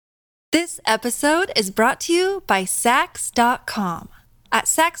This episode is brought to you by Sax.com. At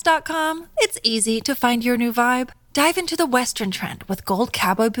Sax.com, it's easy to find your new vibe. Dive into the Western trend with gold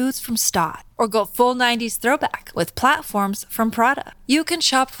cowboy boots from Stott, or go full 90s throwback with platforms from Prada. You can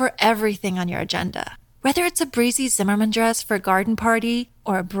shop for everything on your agenda, whether it's a breezy Zimmermann dress for a garden party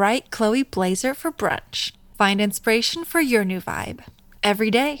or a bright Chloe blazer for brunch. Find inspiration for your new vibe every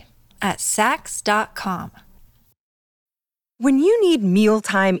day at Sax.com. When you need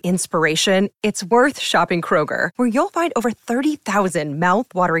mealtime inspiration, it's worth shopping Kroger, where you'll find over 30,000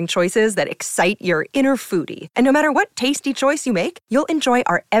 mouth-watering choices that excite your inner foodie. And no matter what tasty choice you make, you'll enjoy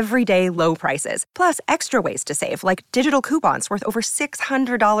our everyday low prices, plus extra ways to save, like digital coupons worth over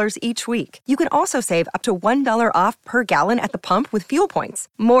 $600 each week. You can also save up to $1 off per gallon at the pump with fuel points.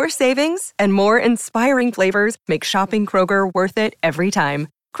 More savings and more inspiring flavors make shopping Kroger worth it every time.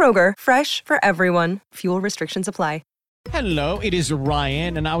 Kroger, fresh for everyone. Fuel restrictions apply. Hello, it is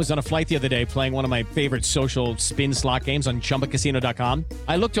Ryan, and I was on a flight the other day playing one of my favorite social spin slot games on ChumbaCasino.com.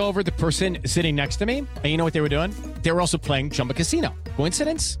 I looked over at the person sitting next to me, and you know what they were doing? They were also playing Chumba Casino.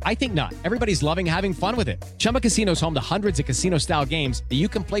 Coincidence? I think not. Everybody's loving having fun with it. Chumba Casino is home to hundreds of casino-style games that you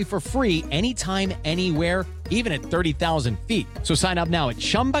can play for free anytime, anywhere, even at 30,000 feet. So sign up now at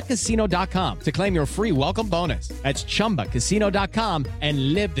ChumbaCasino.com to claim your free welcome bonus. That's ChumbaCasino.com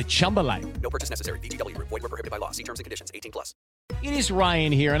and live the Chumba life. No purchase necessary. VGW. Void where prohibited by law. See terms and conditions. 18+. It is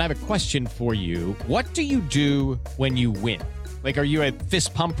Ryan here, and I have a question for you. What do you do when you win? Like, are you a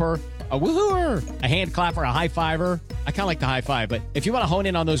fist pumper, a woohooer, a hand clapper, a high fiver? I kind of like the high five, but if you want to hone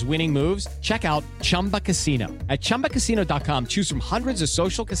in on those winning moves, check out Chumba Casino. At ChumbaCasino.com, choose from hundreds of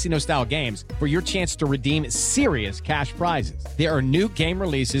social casino-style games for your chance to redeem serious cash prizes. There are new game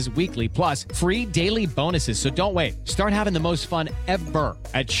releases weekly, plus free daily bonuses, so don't wait. Start having the most fun ever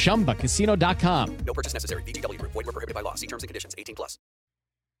at ChumbaCasino.com. No purchase necessary. VGW. Void where prohibited by law. See terms and conditions. 18+.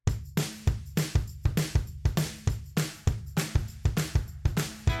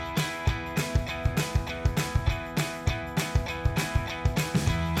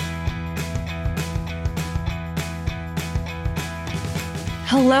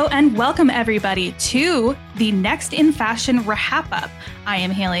 Hello and welcome everybody to the Next in Fashion Wrap Up. I am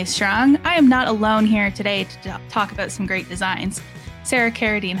Haley Strong. I am not alone here today to talk about some great designs. Sarah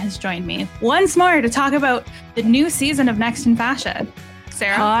Carradine has joined me once more to talk about the new season of Next in Fashion.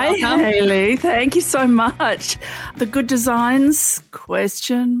 Sarah, hi, welcome. Haley. Thank you so much. The good designs?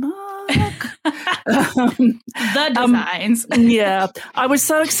 Question mark. The designs. Yeah, I was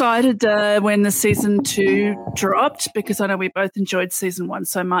so excited when the season 2 dropped because I know we both enjoyed season 1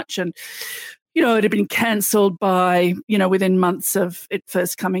 so much, and you know it had been cancelled by within months of it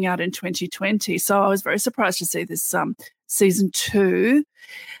first coming out in 2020. So I was very surprised to see this season 2.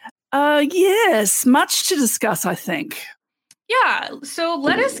 Yes, much to discuss, I think. Yeah, so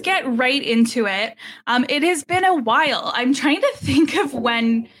let us get right into it. It has been a while. I'm trying to think of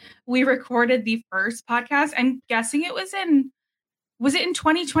when we recorded the first podcast. I'm guessing it was in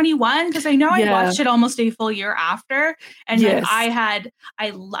 2021? Because I know I watched it almost a full year after. And yes. I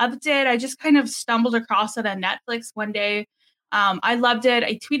loved it. I just kind of stumbled across it on Netflix one day. I loved it.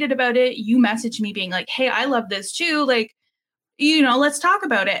 I tweeted about it. You messaged me being like, hey, I love this too. Like, let's talk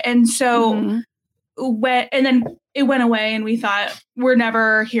about it. And so and then it went away and we thought we're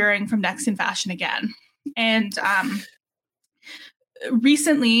never hearing from Next in Fashion again. And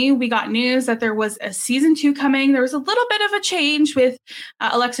recently, we got news that there was a season 2 coming. There was a little bit of a change with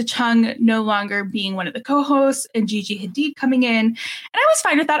Alexa Chung no longer being one of the co-hosts and Gigi Hadid coming in. And I was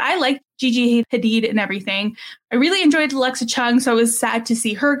fine with that. I liked Gigi Hadid and everything. I really enjoyed Alexa Chung, so I was sad to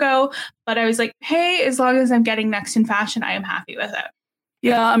see her go. But I was like, hey, as long as I'm getting Next in Fashion, I am happy with it.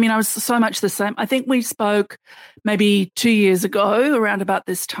 Yeah, I mean, I was so much the same. I think we spoke maybe 2 years ago, around about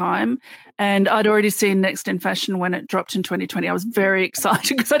this time, and I'd already seen Next in Fashion when it dropped in 2020. I was very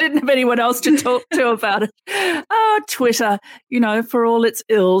excited because I didn't have anyone else to talk to about it. Oh, Twitter, for all its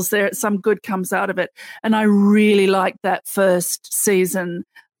ills, some good comes out of it. And I really liked that first season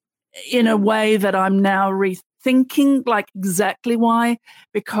in a way that I'm now rethinking, like exactly why,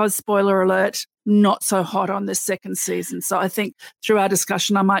 because, spoiler alert, not so hot on this second season. So I think through our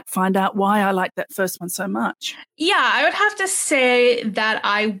discussion, I might find out why I like that first one so much. Yeah, I would have to say that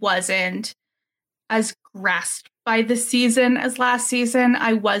I wasn't as grasped by this season as last season.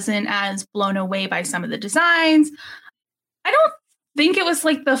 I wasn't as blown away by some of the designs. I don't think it was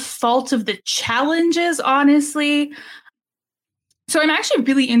like the fault of the challenges, honestly. So I'm actually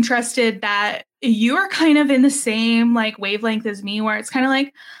really interested that you're kind of in the same like wavelength as me, where it's kind of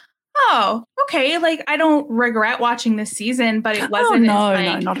like, oh, okay. Like, I don't regret watching this season, but it wasn't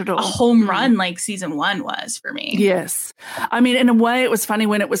no, not at all. a home run like season 1 was for me. Yes. I mean, in a way, it was funny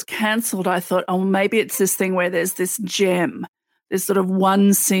when it was cancelled. I thought, oh, maybe it's this thing where there's this gem, this sort of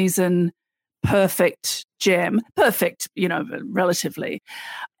one season perfect gem, perfect, relatively.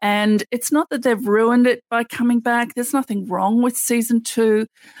 And it's not that they've ruined it by coming back. There's nothing wrong with season 2,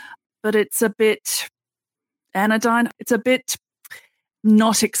 but it's a bit anodyne. It's a bit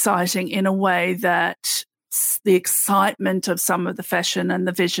not exciting in a way that the excitement of some of the fashion and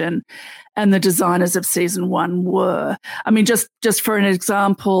the vision and the designers of season 1 were. I mean, just for an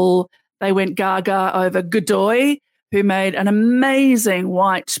example, they went gaga over Godoy, who made an amazing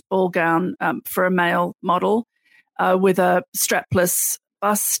white ball gown for a male model with a strapless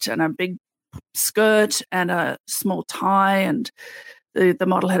bust and a big skirt and a small tie, and the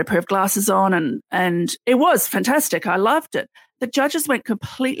model had a pair of glasses on, and it was fantastic. I loved it. The judges went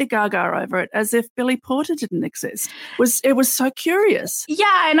completely gaga over it, as if Billy Porter didn't exist. It was so curious.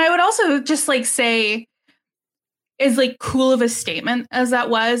 Yeah, and I would also just say, as cool of a statement as that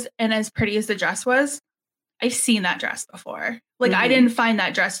was, and as pretty as the dress was, I've seen that dress before. I didn't find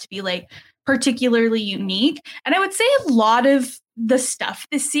that dress to be particularly unique. And I would say a lot of the stuff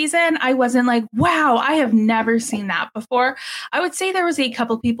this season, I wasn't wow, I have never seen that before. I would say there was a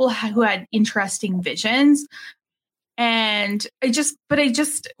couple people who had interesting visions. And I just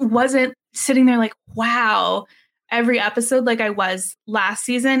wasn't sitting there wow, every episode like I was last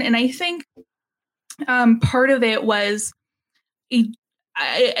season. And I think part of it was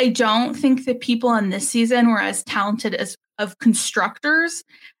I don't think the people on this season were as talented of constructors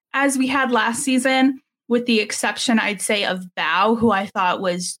as we had last season, with the exception, I'd say, of Bao, who I thought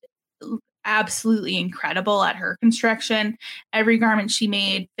was absolutely incredible at her construction. Every garment she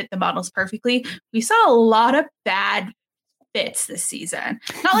made fit the models perfectly. We saw a lot of bad fits this season.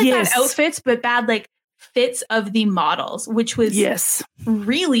 Not bad outfits, but bad fits of the models, which was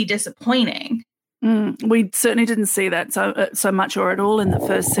really disappointing. We certainly didn't see that so much or at all in the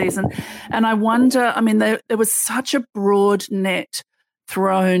first season. And I wonder, I mean, there was such a broad net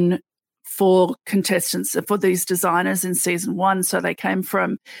thrown for contestants, for these designers in season 1. So they came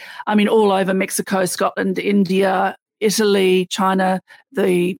from, all over Mexico, Scotland, India, Italy, China.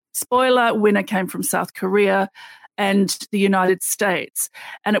 The spoiler winner came from South Korea and the United States.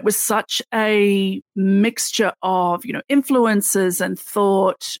 And it was such a mixture of, influences and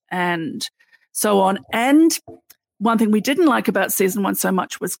thought and so on. And one thing we didn't like about season 1 so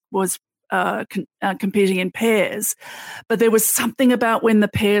much was competing in pairs. But there was something about when the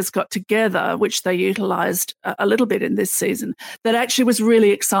pairs got together, which they utilized a little bit in this season, that actually was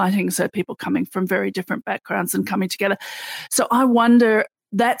really exciting. So people coming from very different backgrounds and coming together. So I wonder,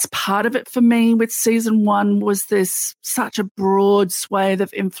 that's part of it for me with season 1, was this such a broad swathe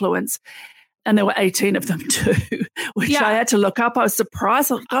of influence. And there were 18 of them too, which I had to look up. I was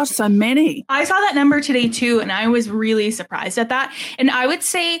surprised. Oh, gosh, so many. I saw that number today too, and I was really surprised at that. And I would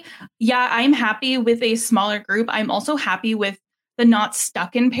say, I'm happy with a smaller group. I'm also happy with the not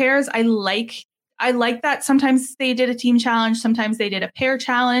stuck in pairs. I like that sometimes they did a team challenge, sometimes they did a pair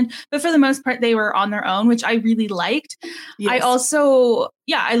challenge, but for the most part, they were on their own, which I really liked. Yes. I also,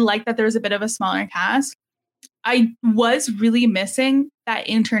 I like that there was a bit of a smaller cast. I was really missing that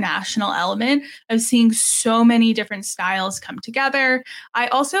international element of seeing so many different styles come together. I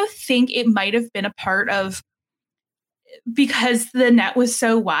also think it might have been a part of, because the net was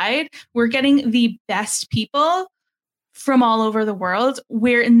so wide, we're getting the best people from all over the world,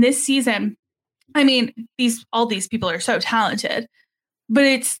 where in this season, all these people are so talented, but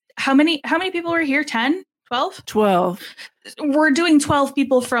it's how many people were here? 10, 12? 12. We're doing 12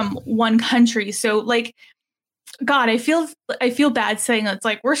 people from one country. So God, I feel bad saying it's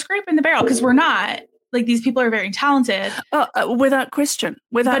we're scraping the barrel, because we're not. These people are very talented. Without question.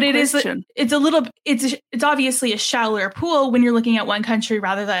 It's obviously a shallower pool when you're looking at one country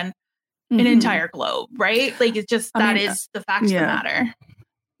rather than an entire globe, right? It's just, is the fact of the matter.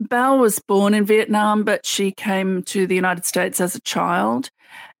 Bao was born in Vietnam, but she came to the United States as a child.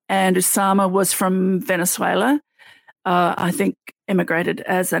 And Usama was from Venezuela. I think immigrated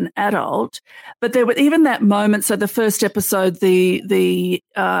as an adult, but there was even that moment. So the first episode, the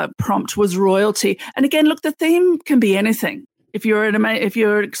prompt was royalty, and again, look, the theme can be anything. If you're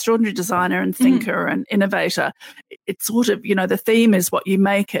an extraordinary designer and thinker and innovator, it's sort of, the theme is what you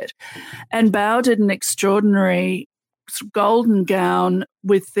make it. And Bao did an extraordinary golden gown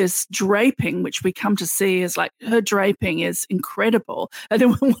with this draping, which we come to see as her draping is incredible. And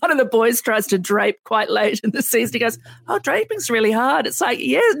then when one of the boys tries to drape quite late in the season, he goes, "Oh, draping's really hard." It's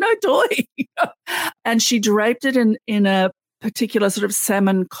no toy. And she draped it in a particular sort of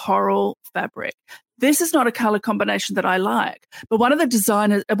salmon coral fabric. This is not a color combination that I like. But one of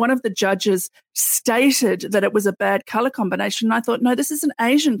the judges stated that it was a bad color combination. And I thought, no, this is an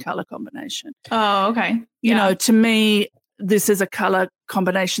Asian color combination. Oh, okay. You know, to me, this is a color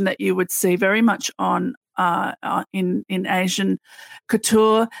combination that you would see very much on in Asian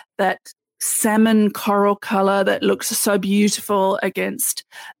couture, that salmon coral color that looks so beautiful against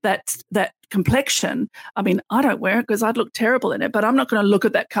that complexion. I mean, I don't wear it because I'd look terrible in it, but I'm not going to look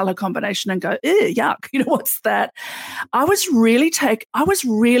at that color combination and go, ew, yuck, you know, what's that? I was really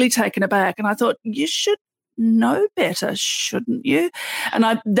taken aback, and I thought, you should know better, shouldn't you?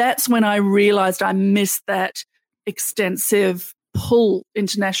 And that's when I realized I missed that extensive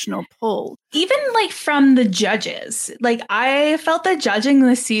international pull. Even like from the judges, like I felt the judging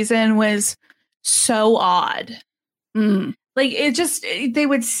this season was so odd. Like they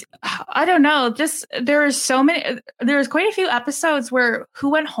would, I don't know, just there was quite a few episodes where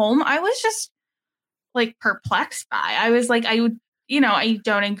who went home, I was just like perplexed by. I was like, I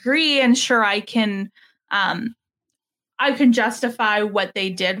don't agree, and sure, I can justify what they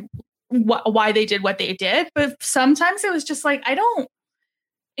did, why they did what they did, but sometimes it was just like, I don't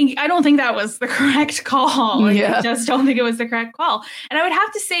think that was the correct call. Like, I just don't think it was the correct call. And I would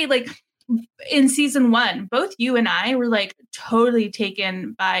have to say, like, in season 1, both you and I were like totally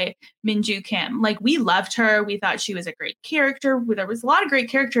taken by Minju Kim. Like, we loved her. We thought she was a great character. There was a lot of great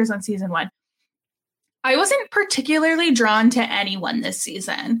characters on season 1. I wasn't particularly drawn to anyone this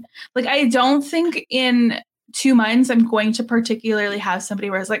season. Like, I don't think in 2 months I'm going to particularly have somebody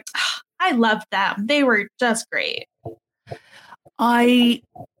where I was like, I loved them. They were just great. I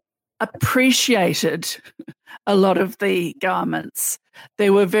appreciated a lot of the garments.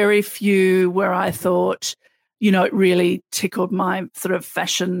 There were very few where I thought, you know, it really tickled my sort of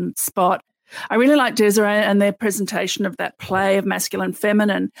fashion spot. I really liked Desiree and their presentation of that play of masculine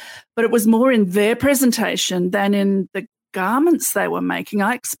feminine, but it was more in their presentation than in the garments they were making.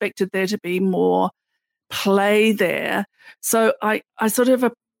 I expected there to be more play there. So I sort of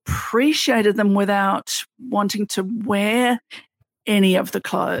appreciated them without wanting to wear any of the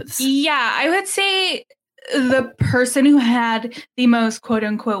clothes. Yeah, I would say the person who had the most quote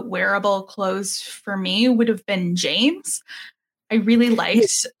unquote wearable clothes for me would have been James. I really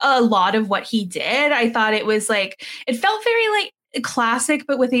liked a lot of what he did. I thought it was like, it felt very like classic,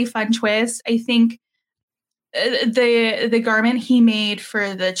 but with a fun twist. I think the garment he made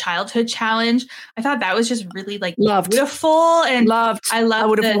for the childhood challenge, I thought that was just really like beautiful and loved. I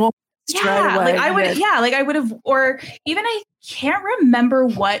would have worn straight away. Like I would have, or even I can't remember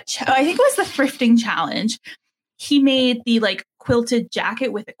what. I think it was the thrifting challenge. He made the like quilted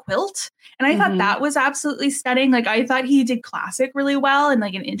jacket with a quilt, and I thought that was absolutely stunning. Like, I thought he did classic really well in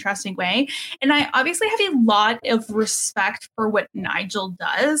like an interesting way. And I obviously have a lot of respect for what Nigel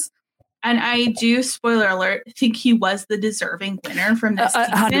does. And I do, spoiler alert, think he was the deserving winner from this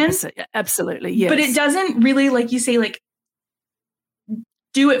season. 100%, absolutely, yes. But it doesn't really, like you say, like,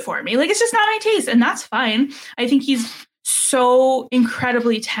 do it for me. Like, it's just not my taste, and that's fine. I think he's so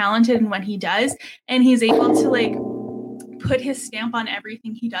incredibly talented in what he does, and he's able to, like, put his stamp on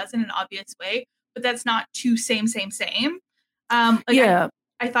everything he does in an obvious way, but that's not too same. I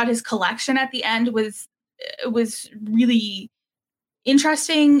thought his collection at the end was really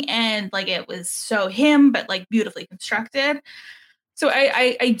interesting, and like it was so him, but like beautifully constructed. So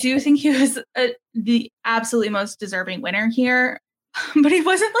I do think he was the absolutely most deserving winner here, but he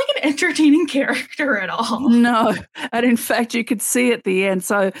wasn't like an entertaining character at all. No, and in fact you could see at the end.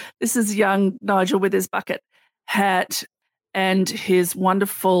 So this is young Nigel with his bucket hat and his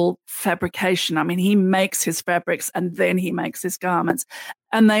wonderful fabrication. I mean, he makes his fabrics and then he makes his garments,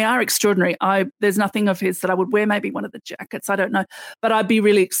 and they are extraordinary. There's nothing of his that I would wear, maybe one of the jackets, I don't know, but I'd be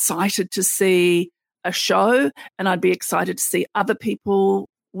really excited to see a show, and I'd be excited to see other people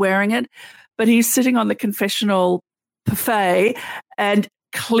wearing it. But he's sitting on the confessional buffet, and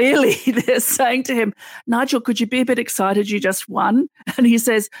clearly they're saying to him, Nigel, could you be a bit excited you just won? And he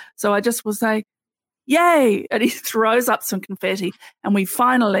says, so I just will say, yay, and he throws up some confetti, and we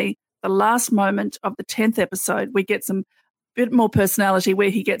finally, the last moment of the 10th episode, we get some bit more personality where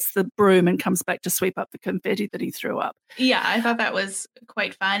he gets the broom and comes back to sweep up the confetti that he threw up. Yeah, I thought that was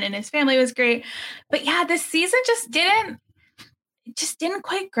quite fun, and his family was great. But yeah, this season just didn't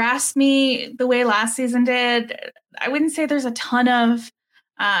quite grasp me the way last season did. I wouldn't say there's a ton of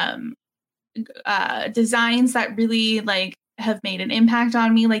designs that really like have made an impact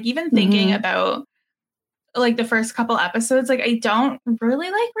on me. Like, even thinking about like the first couple episodes, like I don't really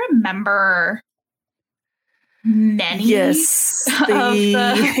like remember many. Yes.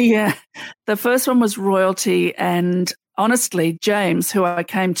 The first one was Royalty, and honestly, James, who I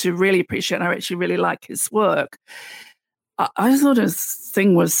came to really appreciate, and I actually really like his work, I thought his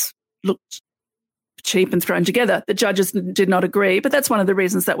thing looked cheap and thrown together. The judges did not agree, but that's one of the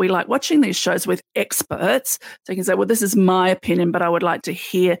reasons that we like watching these shows with experts. So you can say, well, this is my opinion, but I would like to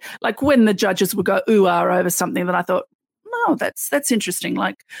hear, like when the judges would go ooh-ah over something that I thought, no, that's interesting.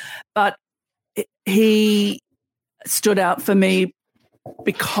 But he stood out for me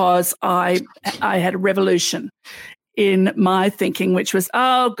because I had a revolution in my thinking, which was,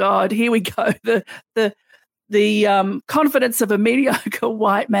 oh God, here we go. The confidence of a mediocre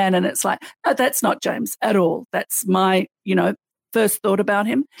white man. And it's like, no, that's not James at all. That's my, first thought about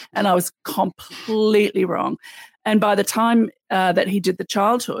him. And I was completely wrong. And by the time that he did the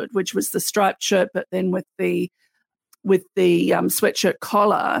childhood, which was the striped shirt, but then with the sweatshirt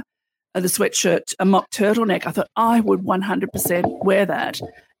collar, the sweatshirt, a mock turtleneck, I thought I would 100% wear that,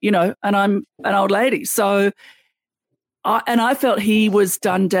 and I'm an old lady. So, I felt he was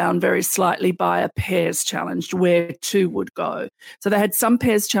done down very slightly by a pairs challenge where two would go. So they had some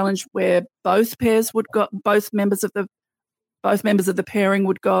pairs challenge where both members of the pairing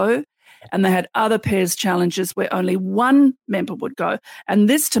would go, and they had other pairs challenges where only one member would go. And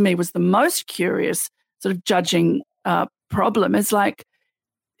this to me was the most curious sort of judging problem. It's like,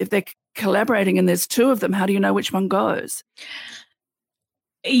 if they're collaborating and there's two of them, how do you know which one goes?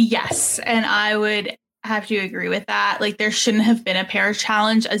 Yes, and I would have to agree with that. Like, there shouldn't have been a pairs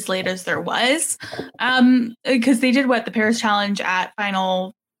challenge as late as there was, because they did the pairs challenge at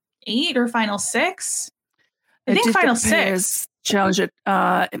final 8 or final 6. I think final 6 challenge at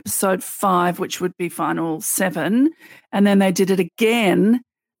episode 5, which would be final 7, and then they did it again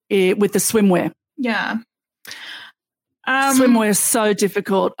with the swimwear. Yeah. Swimwear is so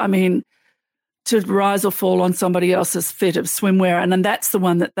difficult. I mean, to rise or fall on somebody else's fit of swimwear, and then that's the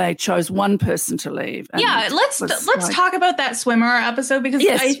one that they chose one person to leave. Yeah, let's talk about that swimmer episode, because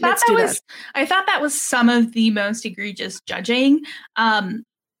yes, I thought that was some of the most egregious judging.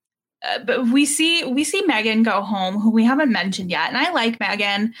 But we see Megan go home, who we haven't mentioned yet, and I like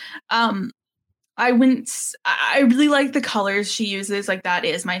Megan. I really like the colors she uses. Like, that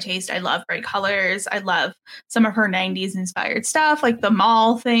is my taste. I love bright colors. I love some of her 90s inspired stuff. Like, the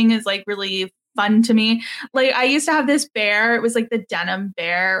mall thing is like really fun to me. Like, I used to have this bear. It was like the denim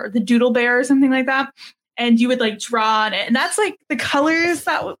bear or the doodle bear or something like that. And you would like draw on it. And that's like the colors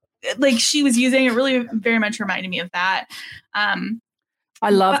that like she was using. It really very much reminded me of that. I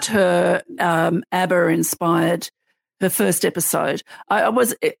loved her ABBA inspired. Her first episode, her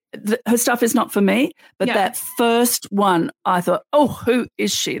stuff is not for me, but that first one, I thought, oh, who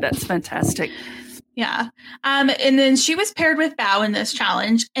is she? That's fantastic. Yeah. And then she was paired with Bao in this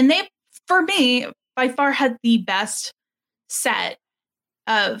challenge, and they, for me, by far had the best set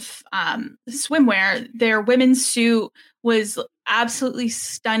of swimwear. Their women's suit was absolutely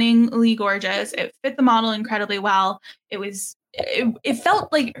stunningly gorgeous. It fit the model incredibly well. It felt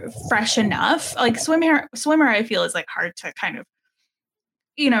like fresh enough. Like swimwear, I feel, is like hard to kind of,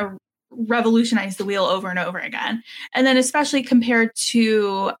 revolutionize the wheel over and over again. And then especially compared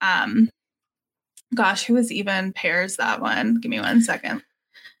to, who was even pairs that one? Give me 1 second.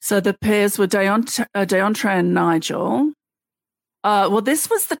 So the pairs were Deontra and Nigel. Well, this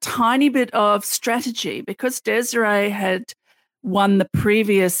was the tiny bit of strategy, because Desiree had won the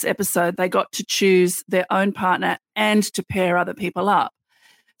previous episode. They got to choose their own partner and to pair other people up.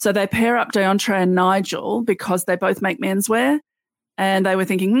 So they pair up Deontra and Nigel because they both make menswear, and they were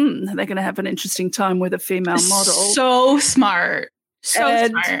thinking, they're going to have an interesting time with a female model. So smart.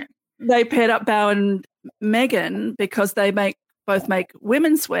 Smart. They paired up Bao and Megan because they both make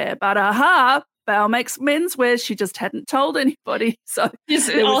women's wear. But Bao makes menswear. She just hadn't told anybody. So it's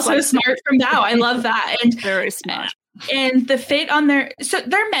also smart from Bao. I love that. And very smart. And the fit on their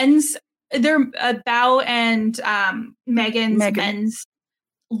Bao and Megan's men's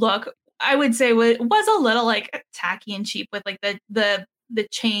look, I would say was a little like tacky and cheap with like the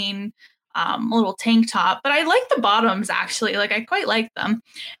chain little tank top, but I like the bottoms actually. Like, I quite like them.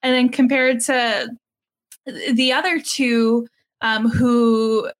 And then compared to the other two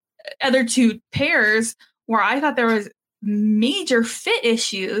pairs where I thought there was major fit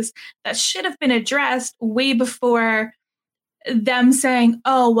issues that should have been addressed way before them saying,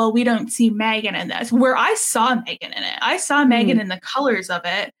 oh, well, we don't see Megan in this, where I saw Megan in it. I saw Megan in the colors of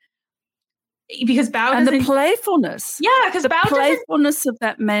it, because Bao and the playfulness. Yeah, because Bao playfulness of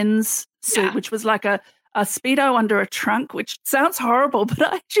that men's suit, which was like a Speedo under a trunk, which sounds horrible, but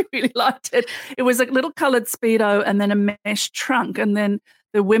I actually really liked it. It was a little coloured Speedo and then a mesh trunk, and then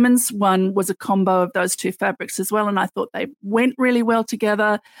the women's one was a combo of those two fabrics as well, and I thought they went really well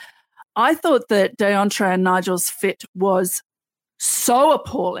together. I thought that Deontre and Nigel's fit was so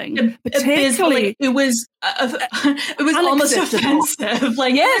appalling. Particularly, it was almost offensive.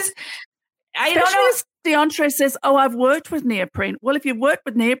 Like, yes, I don't know. As Deontre says, "Oh, I've worked with neoprene." Well, if you've worked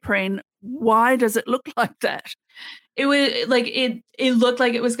with neoprene, why does it look like that? It was like it looked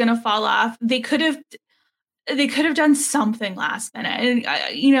like it was going to fall off. They could have done something last minute. And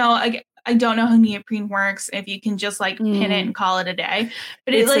I don't know how neoprene works. If you can just like pin it and call it a day,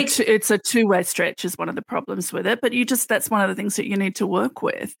 but it's a two-way stretch is one of the problems with it. But that's one of the things that you need to work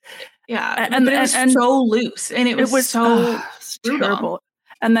with. Yeah, and it was so loose, and it was so terrible.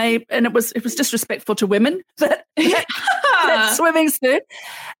 And it was disrespectful to women that swimming suit.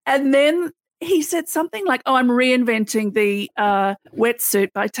 And then he said something like, "Oh, I'm reinventing the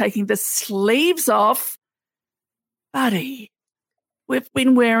wetsuit by taking the sleeves off." Buddy, we've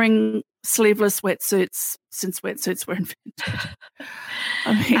been wearing sleeveless wetsuits since wetsuits were invented.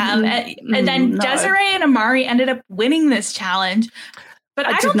 And then Desiree and Amari ended up winning this challenge. But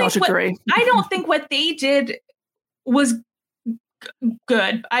I don't think what they did was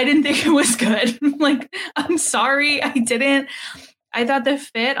good. I didn't think it was good. Like, I'm sorry, I didn't. I thought the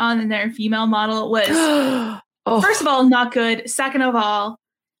fit on their female model was, first of all, not good. Second of all,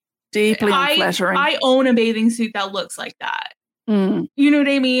 deeply unflattering. I own a bathing suit that looks like that. You know what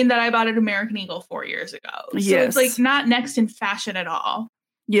I mean? That I bought at American Eagle 4 years ago. So it's like not next in fashion at all.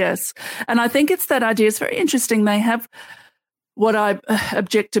 Yes. And I think it's that idea. It's very interesting. They have what I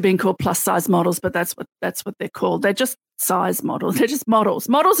object to being called plus size models, but that's what they're called. They're just size models. They're just models.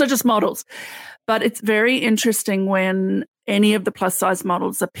 Models are just models. But it's very interesting when any of the plus size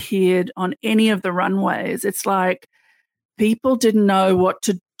models appeared on any of the runways. It's like people didn't know what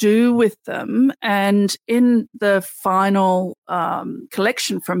to do with them. And in the final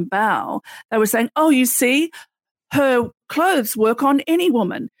collection from Bao, they were saying, "Oh, you see, her clothes work on any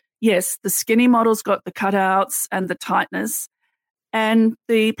woman." Yes, the skinny models got the cutouts and the tightness, and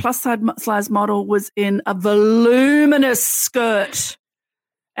the plus size model was in a voluminous skirt,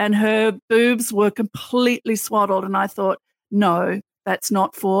 and her boobs were completely swaddled. And I thought, no, that's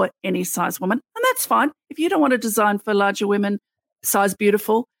not for any size woman. And that's fine. If you don't want to design for larger women, size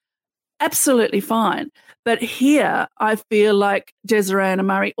beautiful, absolutely fine. But here I feel like Desiree and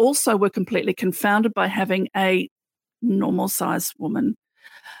Amari also were completely confounded by having a normal size woman.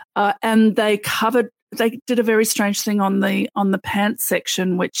 And they did a very strange thing on the pants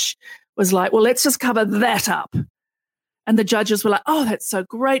section, which was like, well, let's just cover that up. And the judges were like, "Oh, that's so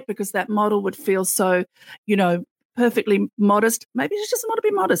great," because that model would feel so, perfectly modest. Maybe she doesn't want to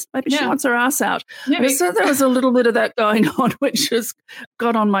be modest. Maybe she wants her ass out. So there was a little bit of that going on, which just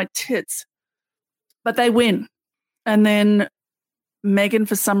got on my tits. But they win. And then Megan,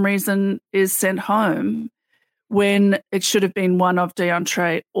 for some reason, is sent home when it should have been one of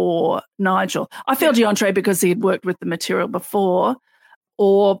Deontre or Nigel. I feel Deontre because he had worked with the material before,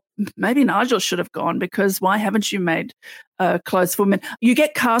 or maybe Nigel should have gone, because why haven't you made clothes for men? You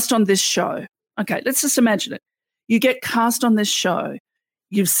get cast on this show. Okay, let's just imagine it. You get cast on this show.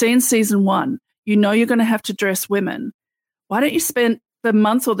 You've seen season 1. You know you're going to have to dress women. Why don't you spend the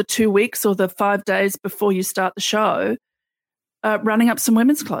month or the 2 weeks or the 5 days before you start the show running up some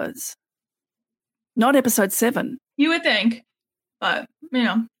women's clothes? Not episode 7. You would think, but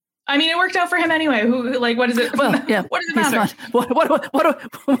I mean, it worked out for him anyway. What is it? Well, yeah. What does it matter?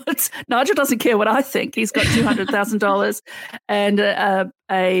 Nigel doesn't care what I think. He's got $200,000 and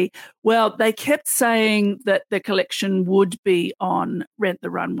they kept saying that the collection would be on Rent the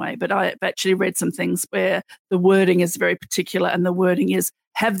Runway, but I've actually read some things where the wording is very particular, and the wording is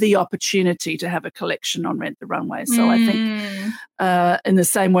have the opportunity to have a collection on Rent the Runway. So I think in the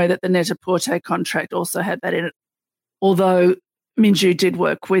same way that the Net-a-Porter contract also had that in it, although Minju did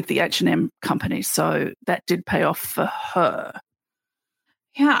work with the H&M company, so that did pay off for her.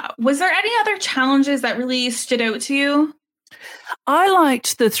 Yeah. Was there any other challenges that really stood out to you? I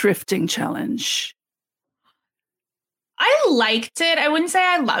liked the thrifting challenge. I liked it. I wouldn't say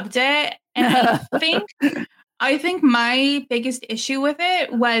I loved it. And I think my biggest issue with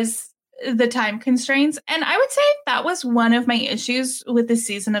it was the time constraints. And I would say that was one of my issues with this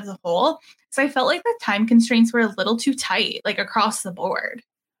season as a whole. So I felt like the time constraints were a little too tight, like across the board.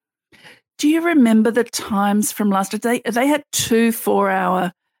 Do you remember the times from last day? They had 2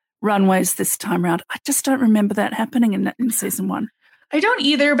 4-hour runways this time around. I just don't remember that happening in season 1. I don't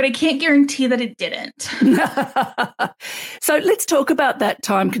either, but I can't guarantee that it didn't. So let's talk about that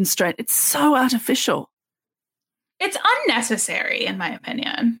time constraint. It's so artificial. It's unnecessary, in my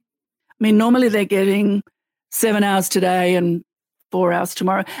opinion. I mean, normally they're getting 7 hours today and 4 hours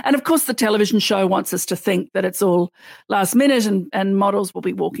tomorrow. And of course, the television show wants us to think that it's all last minute and models will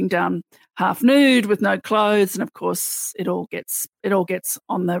be walking down half nude with no clothes. And of course, it all gets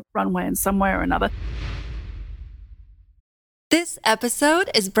on the runway in some way or another. This episode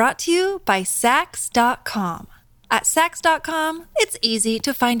is brought to you by Sax.com. At Sax.com, it's easy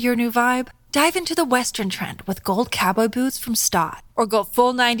to find your new vibe. Dive into the Western trend with gold cowboy boots from Stott, or go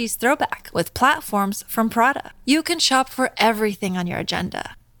full 90s throwback with platforms from Prada. You can shop for everything on your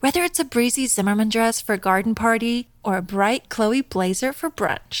agenda, whether it's a breezy Zimmermann dress for a garden party or a bright Chloe blazer for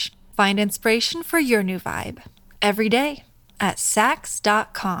brunch. Find inspiration for your new vibe every day at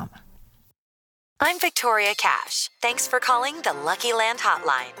Sax.com. I'm Victoria Cash. Thanks for calling the Lucky Land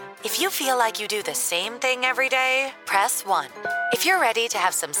Hotline. If you feel like you do the same thing every day, press 1. If you're ready to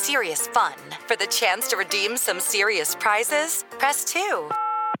have some serious fun for the chance to redeem some serious prizes, press 2.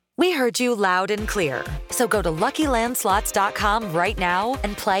 We heard you loud and clear. So go to LuckyLandSlots.com right now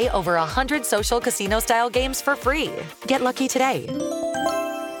and play over 100 social casino-style games for free. Get lucky today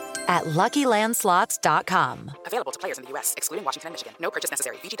at LuckyLandSlots.com. Available to players in the U.S., excluding Washington and Michigan. No purchase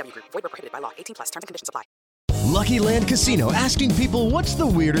necessary. VGW Group. Void where prohibited by law. 18+. Terms and conditions apply. Lucky Land Casino, asking people, what's the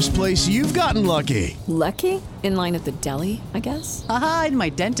weirdest place you've gotten lucky? Lucky? In line at the deli, I guess? Aha, in my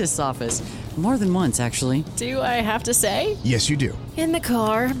dentist's office. More than once, actually. Do I have to say? Yes, you do. In the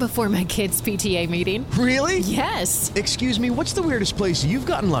car before my kids' PTA meeting. Really? Yes. Excuse me, what's the weirdest place you've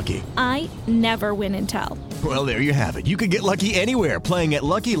gotten lucky? I never win and tell. Well, there you have it. You can get lucky anywhere, playing at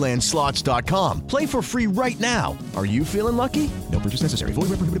LuckyLandSlots.com. Play for free right now. Are you feeling lucky? No purchase necessary. Void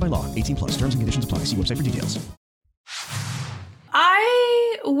where prohibited by law. 18+. Terms and conditions apply. See website for details.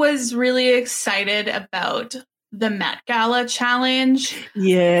 I was really excited about the Met Gala challenge.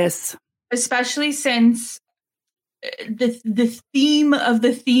 Yes. Especially since the theme of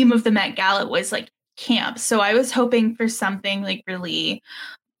the Met Gala was like camp. So I was hoping for something like really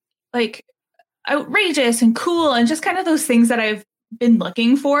like outrageous and cool and just kind of those things that I've been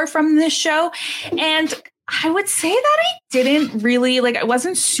looking for from this show. And I would say that I didn't really I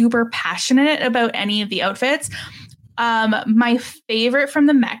wasn't super passionate about any of the outfits. My favorite from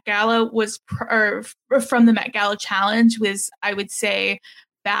the Met Gala from the Met Gala challenge was, I would say,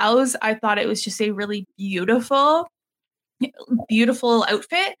 Vows. I thought it was just a really beautiful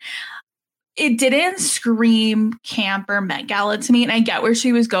outfit. It didn't scream camp or Met Gala to me, and I get where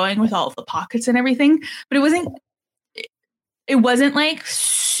she was going with all of the pockets and everything, but it wasn't like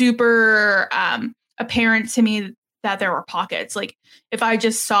super apparent to me that there were pockets. Like if I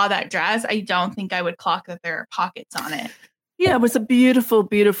just saw that dress, I don't think I would clock that there are pockets on it. Yeah, it was a beautiful,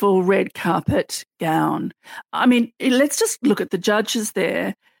 beautiful red carpet gown. I mean, let's just look at the judges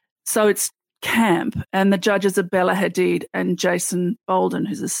there. So it's camp, and the judges are Bella Hadid and Jason Bolden,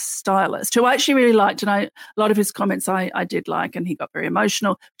 who's a stylist, who I actually really liked. And a lot of his comments I did like, and he got very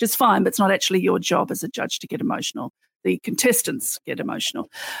emotional, which is fine, but it's not actually your job as a judge to get emotional. The contestants get emotional.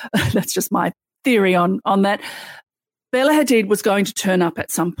 That's just my theory on that. Bella Hadid was going to turn up at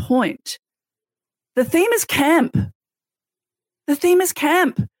some point. The theme is camp. The theme is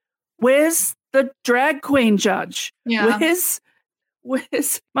camp. Where's the drag queen judge? Yeah.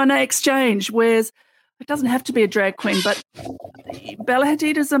 Where's Monet Exchange? It doesn't have to be a drag queen, but Bella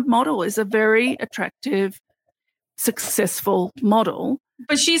Hadid as a model is a very attractive, successful model.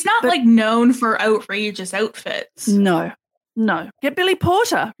 But she's not known for outrageous outfits. No. Get Billy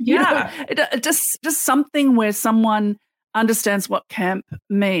Porter. Yeah. Just something where someone understands what camp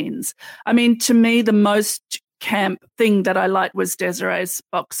means. I mean, to me, the most camp thing that I liked was Desiree's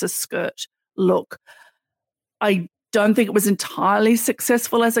boxer skirt look. I don't think it was entirely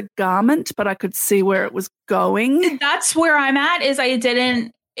successful as a garment, but I could see where it was going. That's where I'm at, is I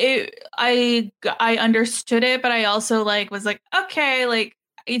understood it, but I also was okay,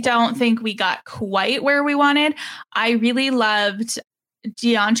 I don't think we got quite where we wanted. I really loved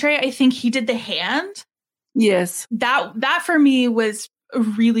DeAndre. I think he did the hand. Yes. That for me was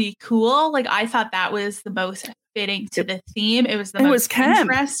really cool. I thought that was the most fitting to the theme. It was most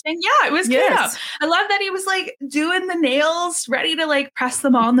interesting. Yeah, it was camp. I love that he was doing the nails, ready to press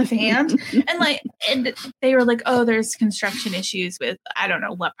them on the fan. and they were oh, there's construction issues with, I don't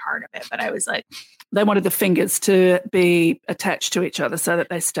know what part of it, but I was they wanted the fingers to be attached to each other so that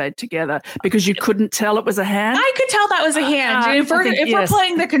they stayed together, because you couldn't tell it was a hand. I could tell that was a hand. If we're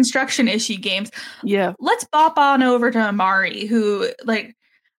playing the construction issue games, yeah, let's bop on over to Amari, who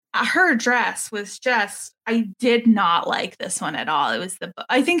her dress was just, I did not like this one at all.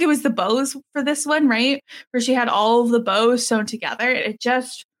 I think it was the bows for this one, right? Where she had all of the bows sewn together. It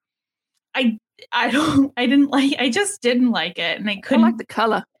just, I just didn't like it. And I couldn't. I like the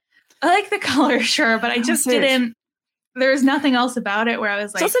color. I like the color, sure, but I just didn't. there's nothing else about it where I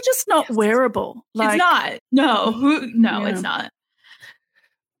was like, it's also just not wearable. It's not. No, it's not.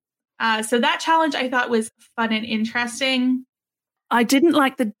 So that challenge I thought was fun and interesting. I didn't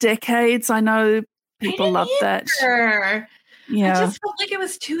like the decades. I know people love that. Yeah. I just felt like it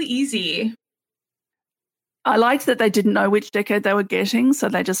was too easy. I liked that they didn't know which decade they were getting, so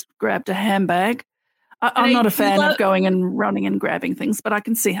they just grabbed a handbag. I'm not a fan of going and running and grabbing things, but I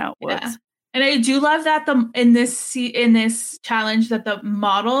can see how it works. Yeah. And I do love that in this challenge that the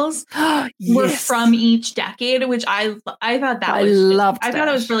models were from each decade, which I thought that I thought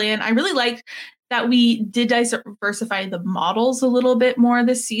it was brilliant. I really liked that we did diversify the models a little bit more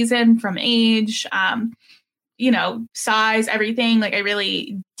this season from age, size, everything. Like I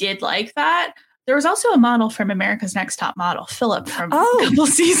really did like that. There was also a model from America's Next Top Model, Philip, from a couple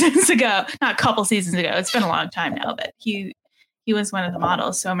seasons ago. Not a couple seasons ago. It's been a long time now, but he was one of the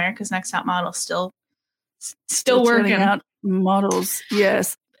models. So America's Next Top Model still working out models.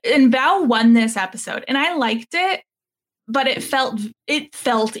 Yes. And Bao won this episode, and I liked it, but it felt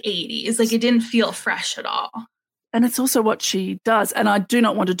 80s. Like it didn't feel fresh at all. And it's also what she does. And I do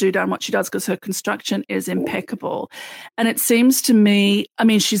not want to do down what she does because her construction is impeccable. And it seems to me, I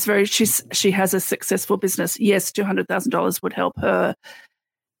mean, she has a successful business. Yes, $200,000 would help her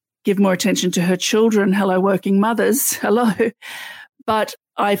give more attention to her children. Hello, working mothers. Hello. But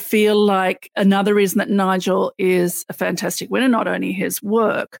I feel like another reason that Nigel is a fantastic winner, not only his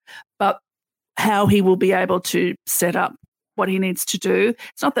work, but how he will be able to set up what he needs to do.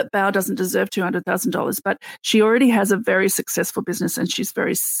 It's not that Bao doesn't deserve $200,000, but she already has a very successful business and she's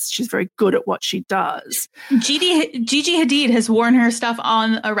very good at what she does. Gigi Hadid has worn her stuff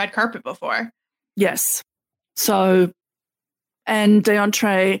on a red carpet before. Yes. So, and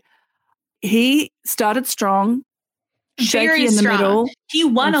DeAndre, he started strong, shaky in the middle. He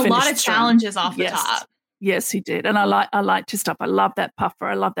won a lot of challenges off the top. Yes, he did. And I liked his stuff. I love that puffer.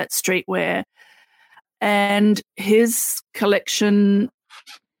 I love that streetwear. And his collection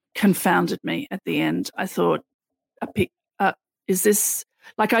confounded me at the end. I thought, is this,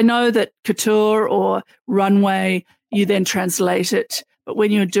 like, I know that couture or runway, you then translate it. But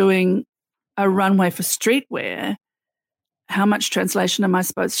when you're doing a runway for streetwear, how much translation am I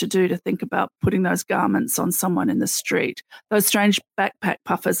supposed to do to think about putting those garments on someone in the street? Those strange backpack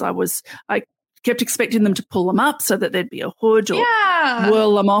puffers, I kept expecting them to pull them up so that there'd be a hood or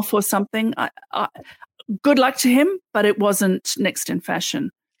whirl them off or something. Good luck to him, but it wasn't next in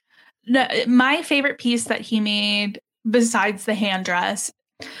fashion. No, my favorite piece that he made, besides the hand dress,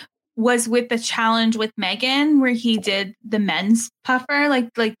 was with the challenge with Megan, where he did the men's puffer, like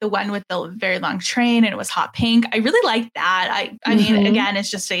the one with the very long train, and it was hot pink. I really liked that. I mean, again, it's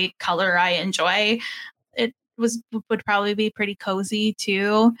just a color I enjoy. It would probably be pretty cozy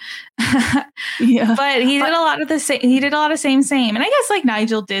too. Yeah. But he did a lot of the same. He did a lot of same. And I guess like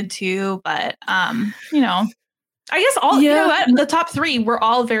Nigel did too. But I guess the top three were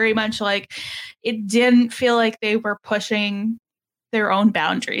all very much like, it didn't feel like they were pushing their own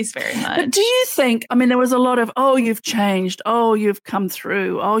boundaries very much. But do you think, I mean, there was a lot of, oh, you've changed, oh, you've come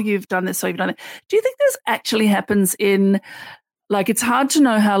through, oh, you've done this, oh, you've done it. Do you think this actually happens in, like, it's hard to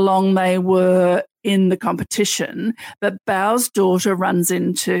know how long they were in the competition, but Bao's daughter runs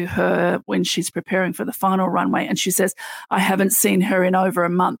into her when she's preparing for the final runway and she says, I haven't seen her in over a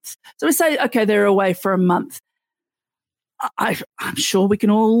month. So we say, okay, they're away for a month. I'm sure we can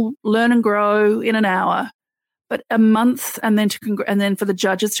all learn and grow in an hour, but a month and then for the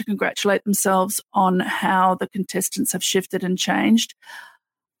judges to congratulate themselves on how the contestants have shifted and changed.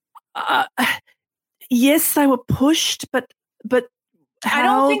 Yes, they were pushed, but I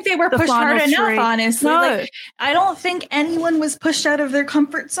don't think they were pushed hard enough, honestly. No. Like, I don't think anyone was pushed out of their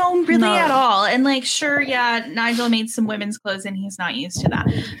comfort zone really at all. And like, sure, Nigel made some women's clothes and he's not used to that.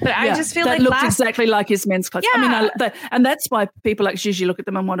 But I just feel that like looked exactly like his men's clothes. Yeah. I mean, and that's why people like Gigi look at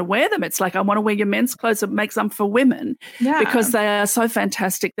them and want to wear them. It's like, I want to wear your men's clothes and make some for women because they are so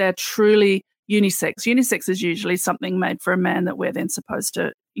fantastic. They're truly unisex. Unisex is usually something made for a man that we're then supposed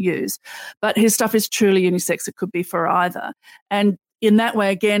to use. But his stuff is truly unisex. It could be for either. And in that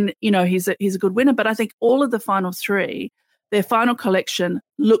way, again, he's a good winner. But I think all of the final three, their final collection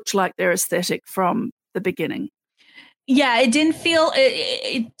looked like their aesthetic from the beginning. Yeah, it didn't feel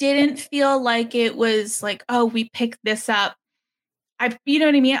like it was like, oh, we picked this up. You know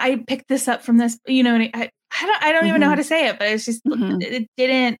what I mean? I picked this up from this. You know, I don't even know how to say it, but it's just it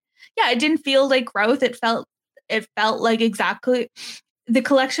didn't feel like growth. It felt like exactly the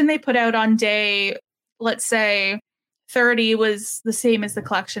collection they put out on day, let's say, 30 was the same as the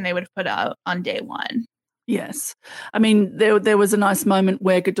collection they would have put out on day 1. Yes. I mean, there was a nice moment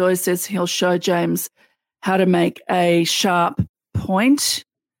where Godoy says he'll show James how to make a sharp point.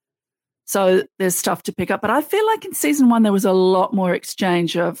 So there's stuff to pick up. But I feel like in season 1, there was a lot more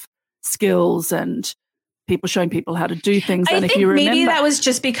exchange of skills and people showing people how to do things. I and think if you remember, maybe that was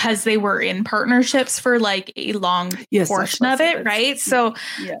just because they were in partnerships for like a long portion of it, right? So,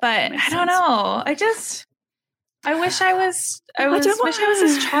 but I don't know. I wish I was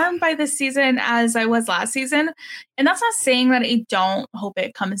as charmed by this season as I was last season. And that's not saying that I don't hope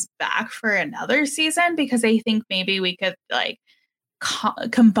it comes back for another season, because I think maybe we could like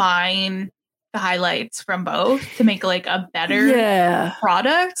combine the highlights from both to make like a better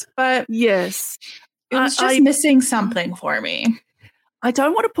product. But yes, it was just missing something for me. I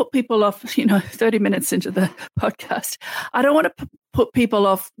don't want to put people off, 30 minutes into the podcast. I don't want to put people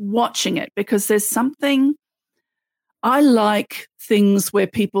off watching it, because there's something. I like things where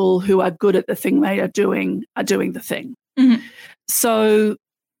people who are good at the thing they are doing the thing. Mm-hmm. So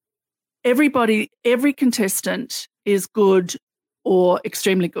every contestant is good or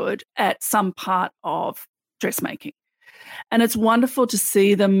extremely good at some part of dressmaking. And it's wonderful to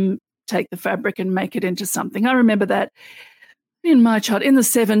see them take the fabric and make it into something. I remember that in my child, in the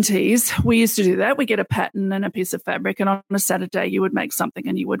 70s, we used to do that. We get a pattern and a piece of fabric, and on a Saturday you would make something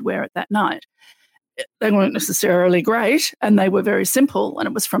and you would wear it that night. They weren't necessarily great, and they were very simple, and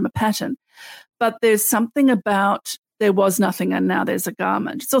it was from a pattern. But there's something about there was nothing and now there's a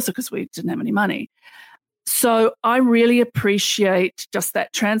garment. It's also because we didn't have any money. So I really appreciate just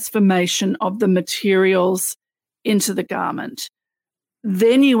that transformation of the materials into the garment.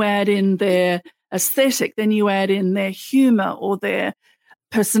 Then you add in their aesthetic, then you add in their humor or their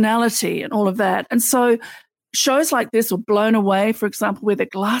personality and all of that. And so shows like this, or Blown Away, for example, where the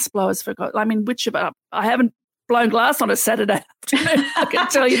glass blowers forgot. I mean, which of I haven't blown glass on a Saturday afternoon, I can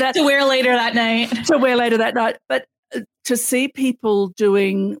tell you that. To wear later that night. But to see people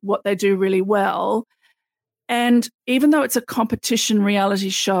doing what they do really well, and even though it's a competition reality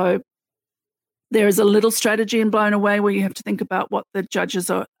show, there is a little strategy in Blown Away where you have to think about what the judges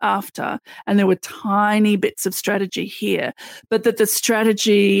are after. And there were tiny bits of strategy here, but that the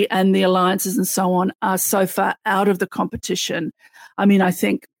strategy and the alliances and so on are so far out of the competition. I mean, I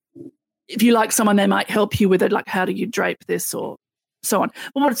think if you like someone, they might help you with it, like how do you drape this or so on.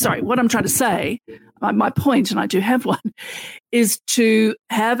 Well, what I'm trying to say, my point, and I do have one, is to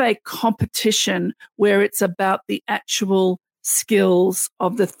have a competition where it's about the actual skills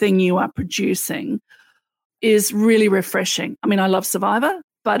of the thing you are producing is really refreshing. I mean, I love Survivor,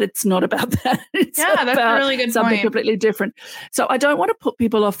 but it's not about that. It's that's a really good something point. Completely different. So I don't want to put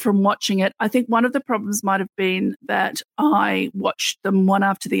people off from watching it. I think one of the problems might have been that I watched them one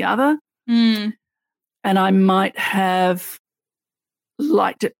after the other, and I might have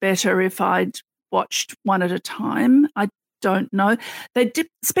liked it better if I'd watched one at a time. I don't know. They did.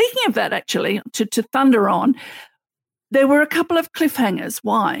 Speaking of that, actually, to thunder on, there were a couple of cliffhangers.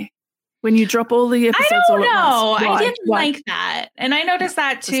 Why? When you drop all the episodes all at once. I didn't like that. And I noticed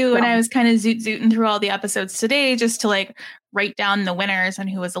that too. And I was kind of zooting through all the episodes today just to like write down the winners and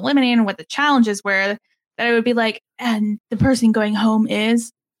who was eliminated and what the challenges were. That I would be like, and the person going home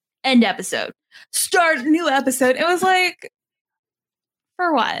is end episode. Start a new episode. It was like,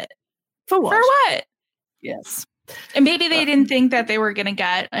 for what? For what? For what? Yes. And maybe they didn't think that they were going to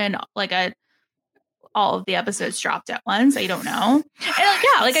get all of the episodes dropped at once. I don't know. And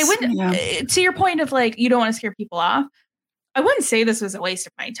I wouldn't, to your point of like, you don't want to scare people off. I wouldn't say this was a waste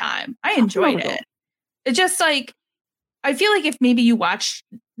of my time. I enjoyed it. It just like, I feel like if maybe you watched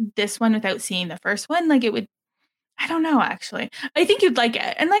this one without seeing the first one, like it would, I don't know, actually. I think you'd like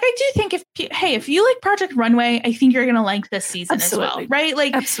it. And like, I do think if you like Project Runway, I think you're going to like this season as well, right?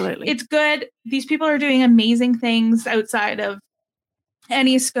 Like, absolutely. It's good. These people are doing amazing things outside of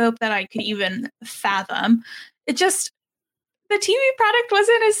any scope that I could even fathom. It just, the TV product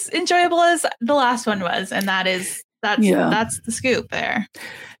wasn't as enjoyable as the last one was. And that's the scoop there.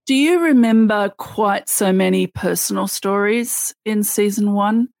 Do you remember quite so many personal stories in season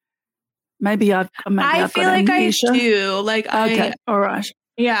 1? Maybe I've feel like amnesia. I do. Like, okay, all right.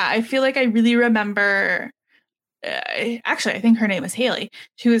 Yeah, I feel like I really remember. Actually, I think her name was Haley.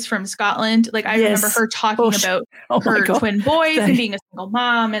 She was from Scotland. Like, I remember her talking about her twin boys and being a single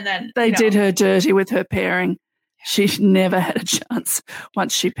mom, and then they did her dirty with her pairing. She never had a chance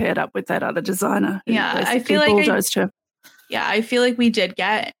once she paired up with that other designer. Yeah, I feel like bulldozed her. Yeah, I feel like we did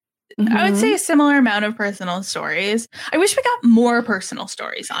get. I would say a similar amount of personal stories. I wish we got more personal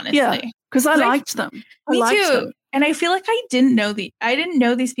stories, honestly. Yeah, because I liked them. Me too. And I feel like I didn't know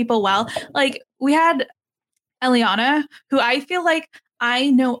these people well. Like, we had Eliana, who I feel like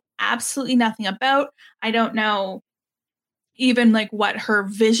I know absolutely nothing about. I don't know even like what her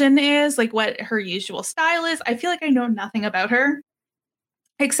vision is, like what her usual style is. I feel like I know nothing about her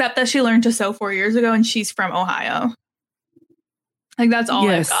except that she learned to sew 4 years ago and she's from Ohio. Like that's all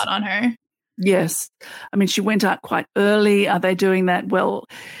I've got on her. Yes. I mean, she went out quite early. Are they doing that? Well,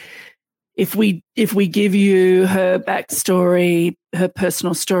 if we give you her backstory, her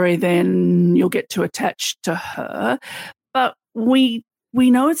personal story, then you'll get too attached to her. But we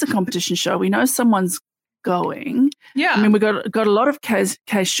know it's a competition show. We know someone's going. Yeah. I mean, we got a lot of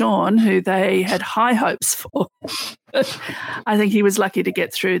Kayshawn who they had high hopes for. I think he was lucky to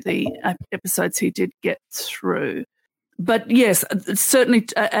get through the episodes he did get through. But yes, certainly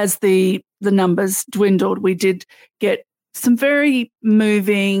as the numbers dwindled, we did get some very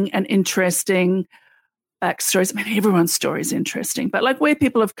moving and interesting backstories. I mean, everyone's story is interesting, but like where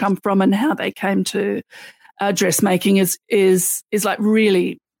people have come from and how they came to dressmaking is like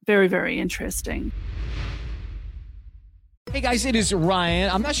really very, very interesting. Hey guys, it is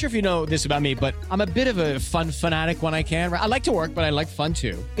Ryan. I'm not sure if you know this about me, but I'm a bit of a fun fanatic when I can. I like to work, but I like fun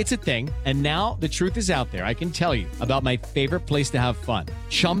too. It's a thing. And now the truth is out there. I can tell you about my favorite place to have fun.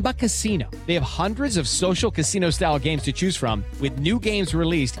 Chumba Casino. They have hundreds of social casino style games to choose from with new games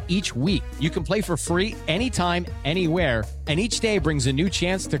released each week. You can play for free anytime, anywhere. And each day brings a new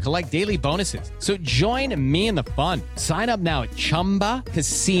chance to collect daily bonuses. So join me in the fun. Sign up now at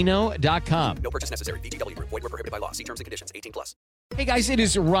ChumbaCasino.com. No purchase necessary. VGW. Void where prohibited by law. See terms and conditions. 18+. Hey guys, it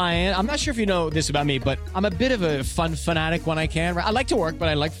is Ryan. I'm not sure if you know this about me, but I'm a bit of a fun fanatic when I can. I like to work, but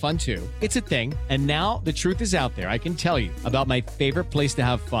I like fun too. It's a thing. And now the truth is out there. I can tell you about my favorite place to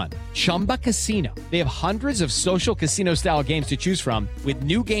have fun. Chumba Casino. They have hundreds of social casino style games to choose from with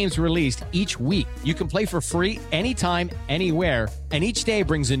new games released each week. You can play for free anytime, anywhere. And each day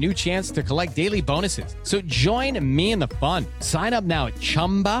brings a new chance to collect daily bonuses. So join me in the fun. Sign up now at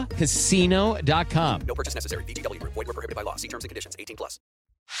ChumbaCasino.com. No purchase necessary. VGW. Void where prohibited by law. See terms and conditions. 18+.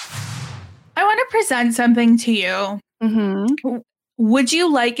 I want to present something to you. Mm-hmm. Would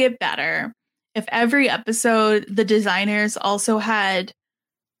you like it better if every episode the designers also had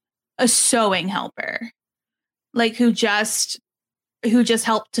a sewing helper, like who just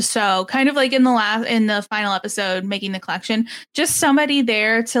helped to sew, kind of like in the final episode making the collection, just somebody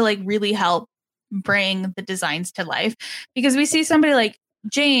there to like really help bring the designs to life? Because we see somebody like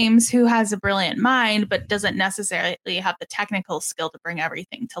James who has a brilliant mind but doesn't necessarily have the technical skill to bring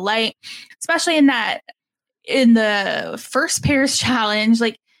everything to light, especially in the first pairs challenge.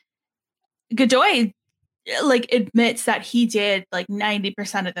 Like Godoy like admits that he did like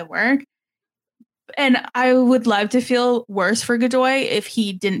 90% of the work, and I would love to feel worse for Godoy if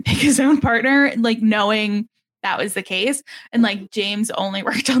he didn't pick his own partner, like knowing that was the case, and like James only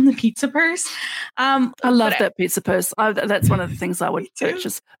worked on the pizza purse. I love that pizza purse. That's one of the things I would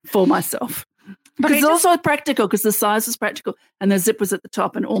purchase for myself. But it's also practical because the size was practical and the zip was at the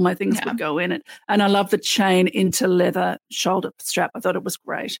top and all my things would go in it. And I love the chain into leather shoulder strap. I thought it was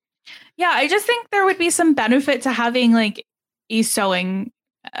great. Yeah, I just think there would be some benefit to having like a sewing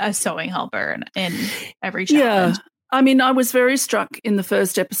helper in every challenge. Yeah. I mean, I was very struck in the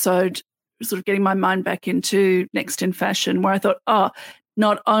first episode, sort of getting my mind back into Next in Fashion, where I thought,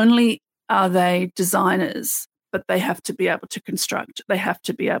 not only are they designers, but they have to be able to construct, they have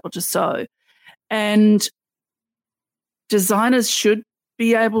to be able to sew. And designers should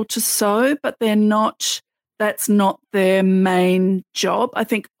be able to sew, but that's not their main job. I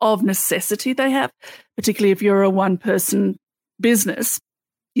think of necessity they have, particularly if you're a one-person business,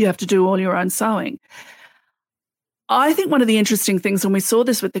 you have to do all your own sewing. I think one of the interesting things, and we saw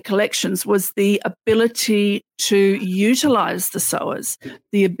this with the collections, was the ability to utilize the sewers,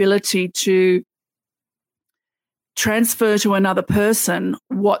 the ability to transfer to another person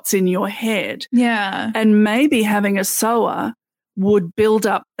what's in your head. Yeah. And maybe having a sewer would build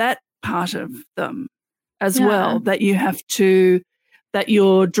up that part of them as well, that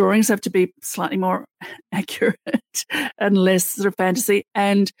your drawings have to be slightly more accurate and less sort of fantasy,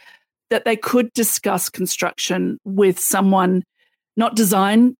 and that they could discuss construction with someone, not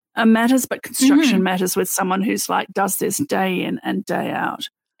design matters, but construction matters with someone who's like does this day in and day out.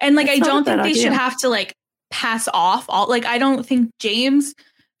 And like, I don't think they should have to like pass off all, like, I don't think James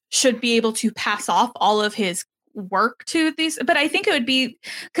should be able to pass off all of his work to these, but I think it would be,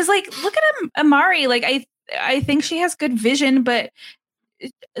 because like, look at Amari, like I think she has good vision, but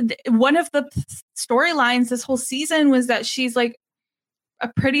one of the storylines this whole season was that she's like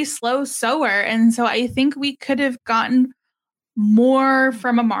a pretty slow sewer. And so I think we could have gotten more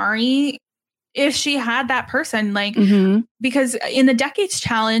from Amari if she had that person, like, because in the Decades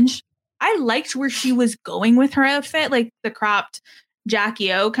Challenge, I liked where she was going with her outfit, like the cropped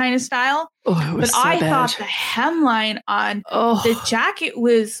Jackie O kind of style. Oh, it was but so I bad. thought the hemline on the jacket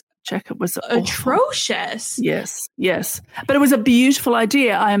was atrocious. Yes, yes. But it was a beautiful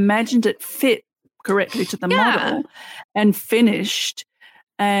idea. I imagined it fit correctly to the model and finished,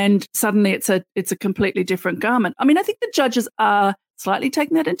 and suddenly it's a completely different garment. I mean, I think the judges are slightly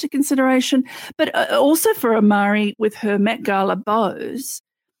taking that into consideration, but also for Amari with her Met Gala bows,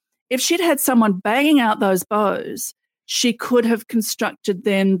 if she'd had someone banging out those bows, she could have constructed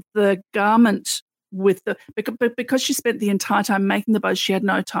then the garment with the, because she spent the entire time making the bows, she had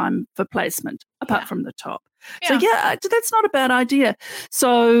no time for placement apart from the top. So that's not a bad idea.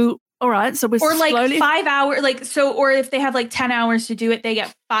 So all right, so we're slowly 5 hours, or if they have 10 hours to do it, they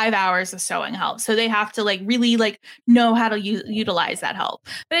get 5 hours of sewing help. So they have to really know how to utilize that help.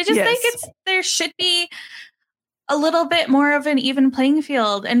 But I just think there should be a little bit more of an even playing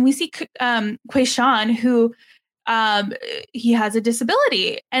field. And we see Quayshawn, who he has a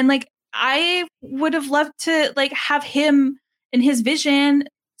disability, and I would have loved to have him and his vision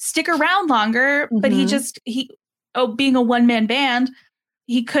stick around longer, but being a one-man band,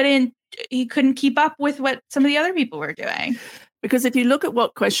 he couldn't keep up with what some of the other people were doing. Because if you look at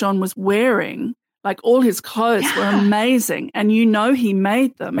what Quayshawn was wearing, all his clothes were amazing, and he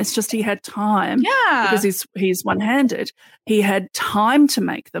made them. It's just he had time, because he's one-handed. He had time to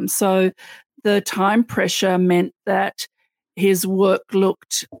make them, so the time pressure meant that his work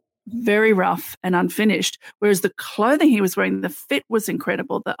looked very rough and unfinished, whereas the clothing he was wearing, the fit was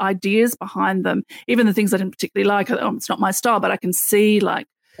incredible. The ideas behind them, even the things I didn't particularly like, it's not my style, but I can see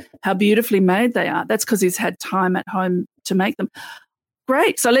how beautifully made they are. That's because he's had time at home to make them.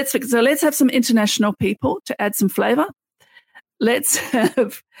 Great. So let's have some international people to add some flavor. Let's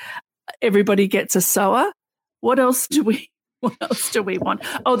have everybody gets a sewer. What else do we want?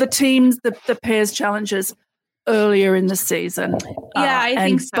 Oh, the teams, the pairs challenges earlier in the season. I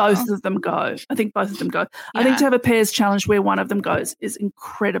think so. Both of them go. I think both of them go. I think to have a pairs challenge where one of them goes is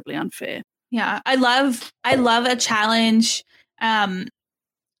incredibly unfair. Yeah, I love a challenge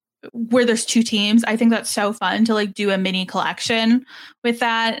where there's two teams. I think that's so fun to do a mini collection with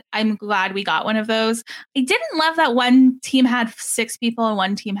that. I'm glad we got one of those. I didn't love that one team had 6 people and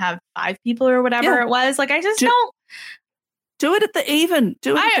one team had 5 people or whatever it was. I just don't. Do it at the even.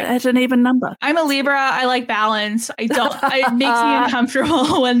 Do it at an even number. I'm a Libra. I like balance. It makes me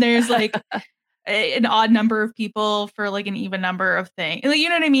uncomfortable when there's an odd number of people for an even number of things. You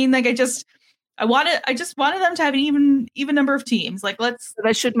know what I mean? I just wanted them to have an even number of teams.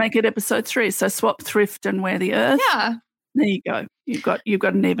 They should make it episode 3. So swap thrift and wear the earth. Yeah. There you go. You've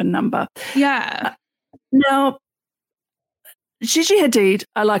got an even number. Yeah. Now, Gigi Hadid,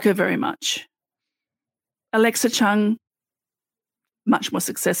 I like her very much. Alexa Chung, much more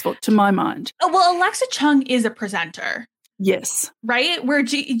successful to my mind. Oh, well, Alexa Chung is a presenter. Yes. Right? Where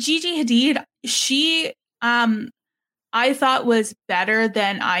Gigi Hadid, she I thought was better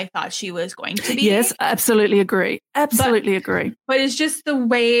than I thought she was going to be. Yes, absolutely agree. Absolutely agree. But it's just the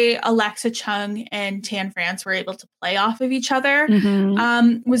way Alexa Chung and Tan France were able to play off of each other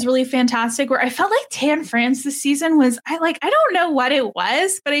was really fantastic. Where I felt like Tan France this season was, I don't know what it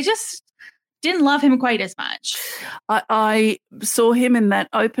was, but I just didn't love him quite as much. I saw him in that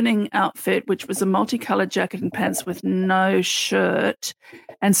opening outfit, which was a multicolored jacket and pants with no shirt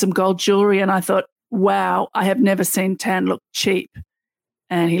and some gold jewelry. And I thought, wow, I have never seen Tan look cheap.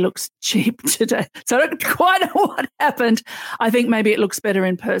 And he looks cheap today. So I don't quite know what happened. I think maybe it looks better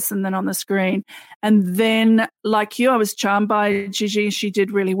in person than on the screen. And then, like you, I was charmed by Gigi. She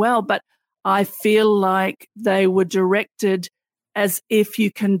did really well. But I feel like they were directed as if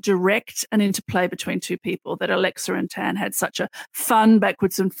you can direct an interplay between two people, that Alexa and Tan had such a fun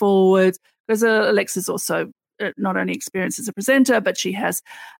backwards and forwards, because Alexa's also not only experienced as a presenter, but she has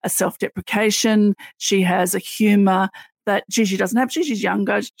a self-deprecation. She has a humor that Gigi doesn't have. Gigi's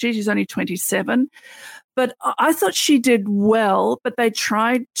younger. Gigi's only 27. But I thought she did well, but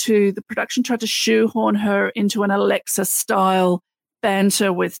the production tried to shoehorn her into an Alexa-style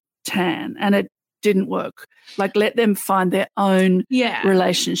banter with Tan, and it didn't work. Let them find their own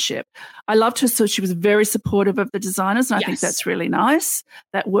relationship. I loved her. So she was very supportive of the designers, and I think that's really nice.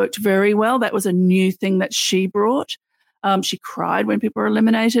 That worked very well. That was a new thing that she brought. She cried when people were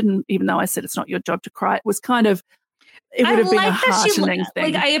eliminated, and even though I said it's not your job to cry, it was kind of, it would have been a heartening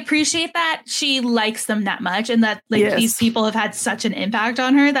thing. I appreciate that she likes them that much, and that these people have had such an impact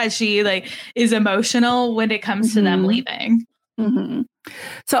on her that she is emotional when it comes to them leaving. Mm-hmm.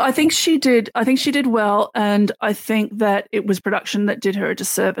 So I think she did well, and I think that it was production that did her a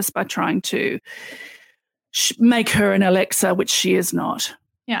disservice by trying to make her an Alexa, which she is not.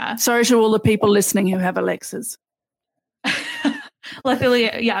 Yeah. Sorry to all the people listening who have Alexas. Luckily,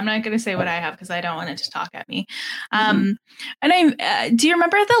 yeah, I'm not going to say what I have because I don't want it to talk at me. And do you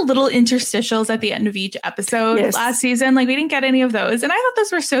remember the little interstitials at the end of each episode last season? Like we didn't get any of those. And I thought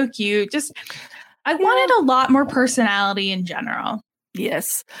those were so cute. Just, I wanted a lot more personality in general.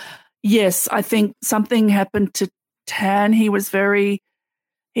 Yes. Yes. I think something happened to Tan. He was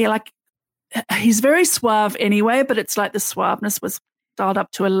he's very suave anyway, but it's like the suaveness was dialed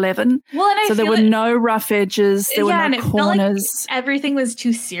up to 11. Well, and so there were no rough edges. There were no corners. Like everything was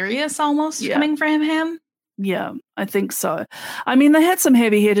too serious almost coming from him. Yeah, I think so. I mean, they had some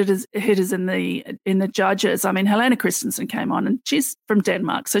heavy hitters in the judges. I mean, Helena Christensen came on, and she's from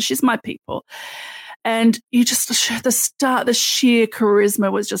Denmark, so she's my people. And you just the sheer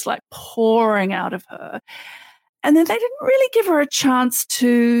charisma was just like pouring out of her. And then they didn't really give her a chance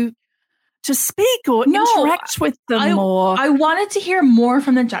to speak or interact with them more. I wanted to hear more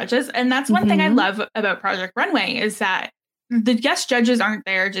from the judges. And that's one thing I love about Project Runway is that the guest judges aren't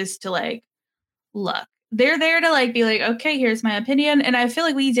there just to like, look. They're there to like be like, okay, here's my opinion. And I feel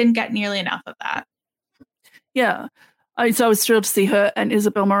like we didn't get nearly enough of that. Yeah. So I was thrilled to see her and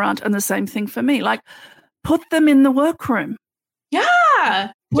Isabel Marant, and the same thing for me. Like, put them in the workroom.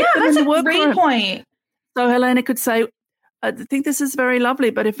 Yeah. That's a great point. So Helena could say, I think this is very lovely,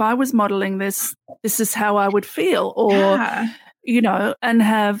 but if I was modeling this is how I would feel. Or, and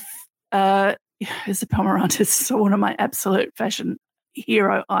have Isabel Marant is one of my absolute fashion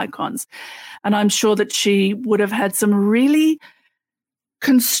hero icons. And I'm sure that she would have had some really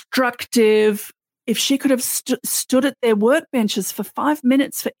constructive, if she could have stood at their workbenches for 5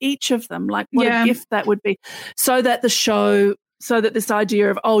 minutes for each of them, like what a gift that would be. So that this idea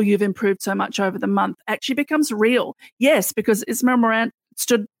of, oh, you've improved so much over the month actually becomes real. Yes, because Isabel Marant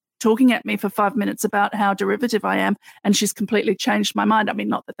stood talking at me for 5 minutes about how derivative I am, and she's completely changed my mind. I mean,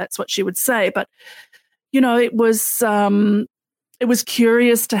 not that that's what she would say, but, it was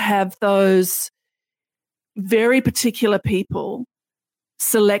curious to have those very particular people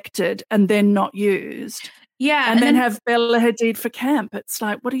selected and then not used. Yeah. And then have Bella Hadid for camp. It's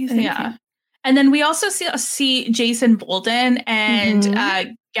like, what are you thinking? Yeah. And then we also see Jason Bolden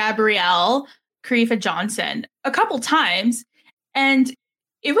and Gabrielle Karifa Johnson a couple times. And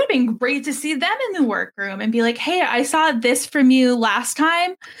it would have been great to see them in the workroom and be like, hey, I saw this from you last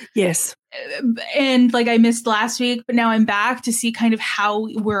time. Yes. And like I missed last week, but now I'm back to see kind of how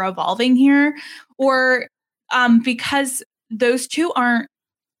we're evolving here. Or because those two aren't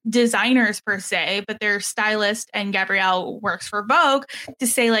designers per se, but they're stylists, and Gabrielle works for Vogue, to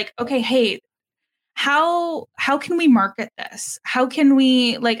say like, okay, hey, how can we market this? How can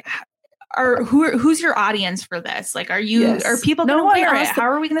we who's your audience for this? Like, are people going to wear it? How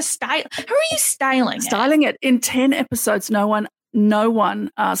are we going to style? How are you styling it? In 10 episodes, no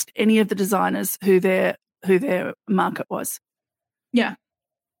one asked any of the designers who their market was. Yeah.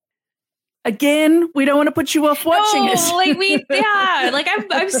 Again, we don't want to put you off watching it. I'm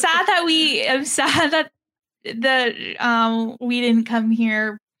sad that we didn't come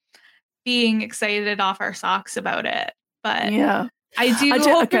here being excited off our socks about it. But yeah. I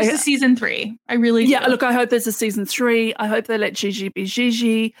do hope there's a season 3. I really do. Yeah, look, I hope there's a season 3. I hope they let Gigi be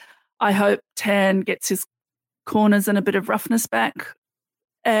Gigi. I hope Tan gets his corners and a bit of roughness back.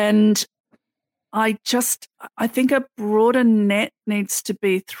 And I think a broader net needs to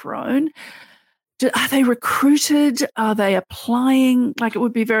be thrown. Are they recruited? Are they applying? Like, it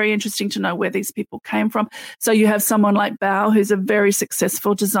would be very interesting to know where these people came from. So you have someone like Bao, who's a very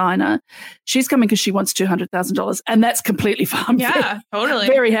successful designer. She's coming because she wants $200,000, and that's completely fine. Yeah, totally.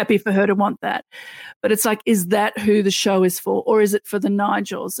 Very happy for her to want that. But it's like, is that who the show is for? Or is it for the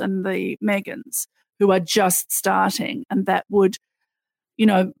Nigels and the Megans who are just starting, and that would,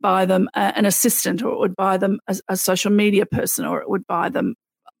 buy them an assistant, or it would buy them a social media person, or it would buy them,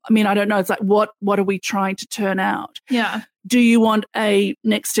 I mean, I don't know. It's like, what are we trying to turn out? Yeah. Do you want a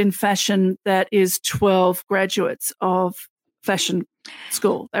Next in Fashion that is 12 graduates of fashion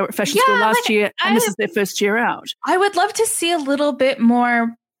school? They were at fashion school last year, and this is their first year out. I would love to see a little bit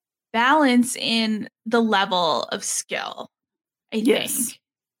more balance in the level of skill, I think.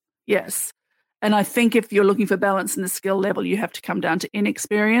 Yes. And I think if you're looking for balance in the skill level, you have to come down to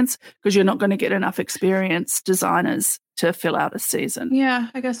inexperience, because you're not going to get enough experienced designers to fill out a season. Yeah,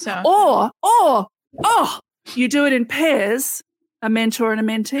 I guess so. Or you do it in pairs, a mentor and a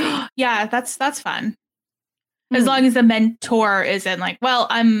mentee. Yeah, that's fun. As long as the mentor isn't like, well,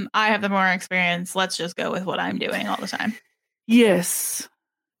 I have the more experience. Let's just go with what I'm doing all the time. Yes,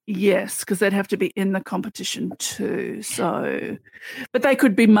 because they'd have to be in the competition too. So, but they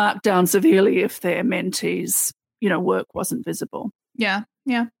could be marked down severely if their mentees, work wasn't visible. Yeah.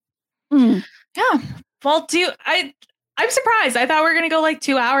 Mm. Yeah. Well, I'm surprised. I thought we were going to go like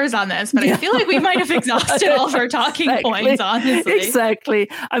 2 hours on this, but I feel like we might have exhausted all of our talking points, honestly. Exactly.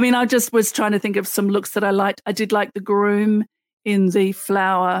 I mean, I just was trying to think of some looks that I liked. I did like the groom in the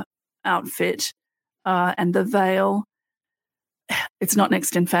flower outfit and the veil. It's not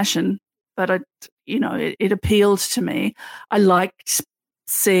next in fashion, but it appealed to me. I liked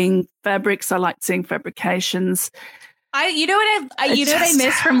seeing fabrics. I liked seeing fabrications. You know what I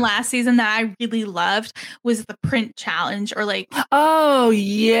missed from last season that I really loved was the print challenge, or like, oh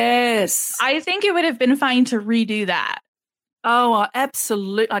yes, I think it would have been fine to redo that. Oh,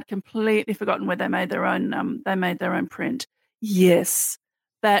 absolutely! I'd completely forgotten where they made their own. They made their own print. Yes,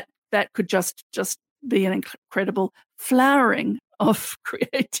 that could just be an incredible flowering of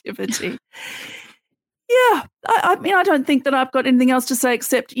creativity. Yeah, I mean, I don't think that I've got anything else to say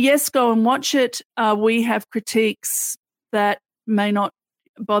except, yes, go and watch it. We have critiques that may not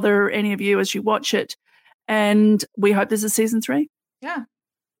bother any of you as you watch it, and we hope there's a season 3. Yeah,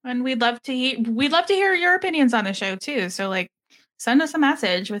 and we'd love to hear your opinions on the show too. So, like, send us a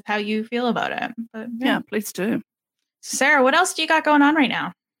message with how you feel about it. But, yeah, please do. Sarah, what else do you got going on right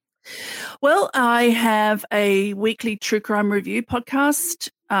now? Well, I have a weekly true crime review podcast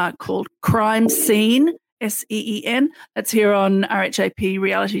called Crime Scene, SEEN. That's here on RHAP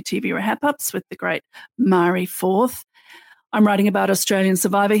Reality TV Wrap-Ups with the great Mari Forth. I'm writing about Australian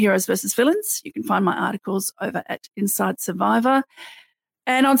survivor heroes versus villains. You can find my articles over at Inside Survivor.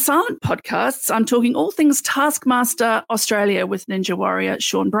 And on Silent Podcasts, I'm talking all things Taskmaster Australia with Ninja Warrior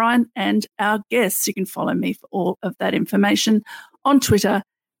Sean Bryan and our guests. You can follow me for all of that information on Twitter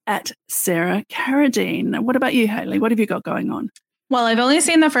at Sarah Carradine. What about you, Hayley? What have you got going on? Well, I've only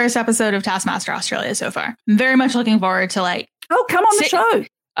seen the first episode of Taskmaster Australia so far. I'm very much looking forward to come on the show.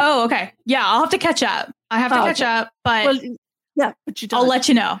 Oh, okay. Yeah, I'll have to catch up. I have to catch up, but but you don't. I'll let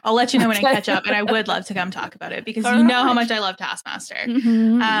you know. I'll let you know when I catch up, and I would love to come talk about it because you know how much I love Taskmaster.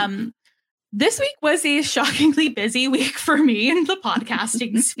 Mm-hmm. This week was a shockingly busy week for me in the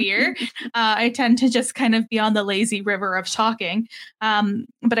podcasting sphere. I tend to just kind of be on the lazy river of talking.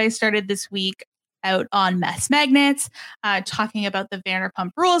 But I started this week out on Mess Magnets, talking about the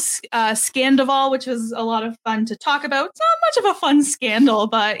Vanderpump Rules scandal, which was a lot of fun to talk about. It's not much of a fun scandal,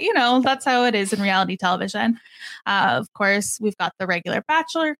 but, that's how it is in reality television. Of course, we've got the regular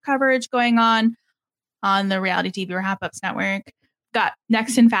Bachelor coverage going on the Reality TV Wrap-Ups Network. Got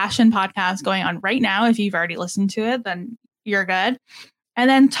Next in Fashion podcast going on right now. If you've already listened to it, then you're good. And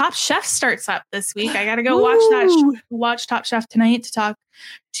then Top Chef starts up this week. I got to go watch Top Chef tonight to talk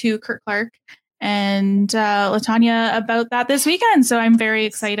to Kurt Clark and LaTanya about that this weekend. So I'm very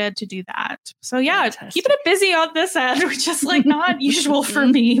excited to do that. So yeah, keeping it busy on this end, which is not usual for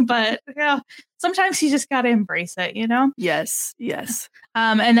me, but yeah, sometimes you just got to embrace it, Yes.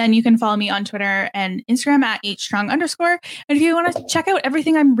 And then you can follow me on Twitter and Instagram at @strong_. And if you want to check out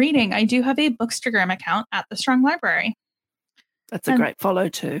everything I'm reading, I do have a Bookstagram account at the Strong Library. That's a great follow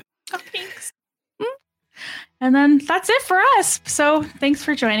too. Oh, thanks. And then that's it for us. So thanks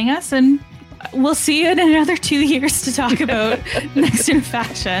for joining us, and we'll see you in another 2 years to talk about Next in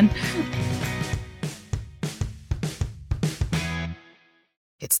Fashion.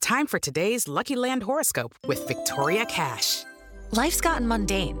 It's time for today's Lucky Land horoscope with Victoria Cash. Life's gotten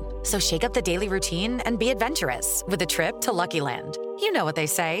mundane, so shake up the daily routine and be adventurous with a trip to Lucky Land. You know what they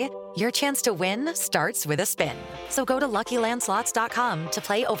say, your chance to win starts with a spin. So go to LuckyLandSlots.com to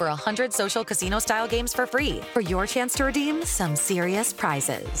play over 100 social casino-style games for free for your chance to redeem some serious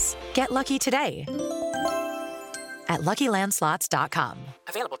prizes. Get lucky today at LuckyLandSlots.com.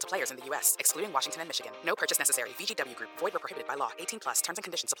 Available to players in the U.S., excluding Washington and Michigan. No purchase necessary. VGW Group. Void where prohibited by law. 18+. Terms and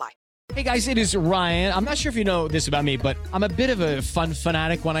conditions apply. Hey guys, it is Ryan. I'm not sure if you know this about me, but I'm a bit of a fun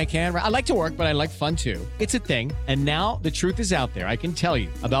fanatic when I can. I like to work, but I like fun too. It's a thing. And now the truth is out there. I can tell you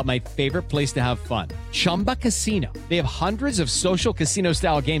about my favorite place to have fun. Chumba Casino. They have hundreds of social casino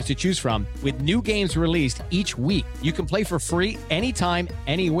style games to choose from with new games released each week. You can play for free anytime,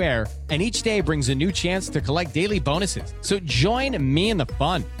 anywhere. And each day brings a new chance to collect daily bonuses. So join me in the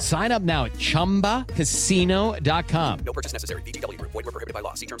fun. Sign up now at ChumbaCasino.com. No purchase necessary. VGW Group. Void where prohibited by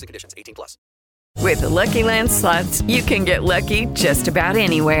law. See terms and conditions. 18+. With the Lucky Land Slots, you can get lucky just about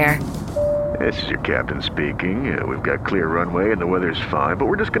anywhere. This is your captain speaking. We've got clear runway and the weather's fine, but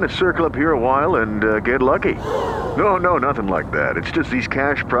we're just going to circle up here a while and get lucky. No, nothing like that. It's just these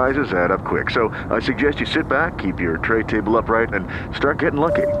cash prizes add up quick. So I suggest you sit back, keep your tray table upright, and start getting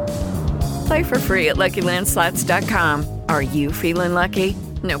lucky. Play for free at LuckyLandSlots.com. Are you feeling lucky?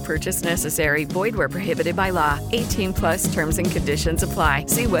 No purchase necessary. Void where prohibited by law. 18+ terms and conditions apply.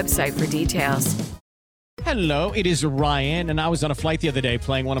 See website for details. Hello, it is Ryan, and I was on a flight the other day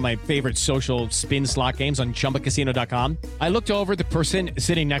playing one of my favorite social spin slot games on ChumbaCasino.com. I looked over at the person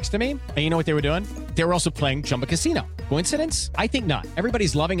sitting next to me, and you know what they were doing? They were also playing Chumba Casino. Coincidence? I think not.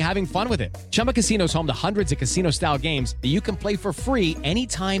 Everybody's loving having fun with it. Chumba Casino is home to hundreds of casino-style games that you can play for free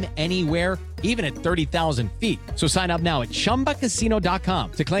anytime, anywhere, even at 30,000 feet. So sign up now at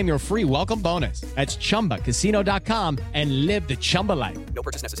ChumbaCasino.com to claim your free welcome bonus. That's ChumbaCasino.com and live the Chumba life. No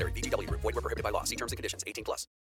purchase necessary. VGW Group. Void where prohibited by law. See terms and conditions. 18+.